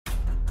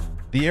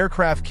The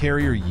aircraft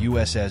carrier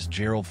USS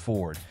Gerald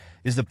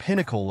is the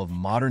pinnacle of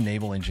modern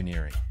naval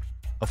engineering,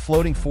 a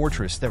floating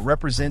fortress that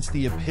represents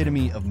the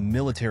epitome of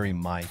military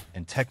might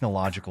and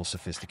technological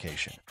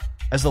sophistication.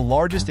 As the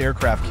largest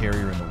aircraft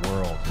carrier in the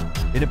world,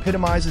 it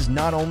epitomizes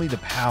not only the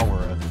power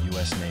of the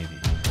U.S. Navy,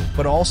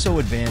 but also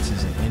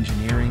advances in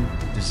engineering,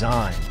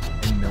 design,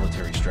 and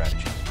military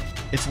strategy.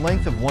 Its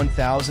length of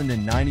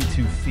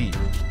 1,092 feet,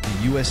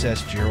 the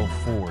USS Gerald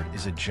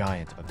is a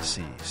giant of the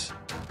seas.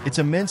 Its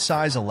immense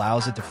size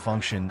allows it to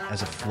function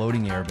as a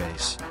floating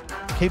airbase,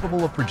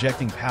 capable of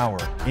projecting power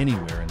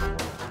anywhere in the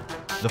world.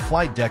 The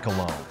flight deck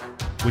alone,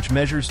 which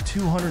measures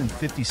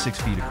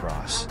 256 feet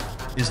across,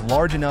 is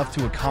large enough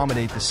to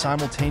accommodate the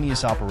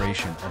simultaneous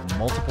operation of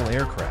multiple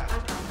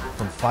aircraft,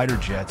 from fighter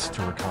jets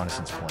to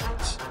reconnaissance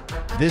planes.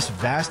 This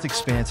vast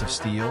expanse of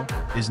steel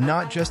is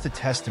not just a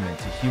testament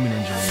to human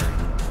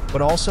engineering,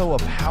 but also a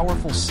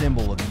powerful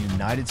symbol of the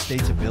United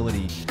States'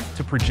 ability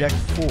to project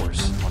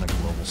force on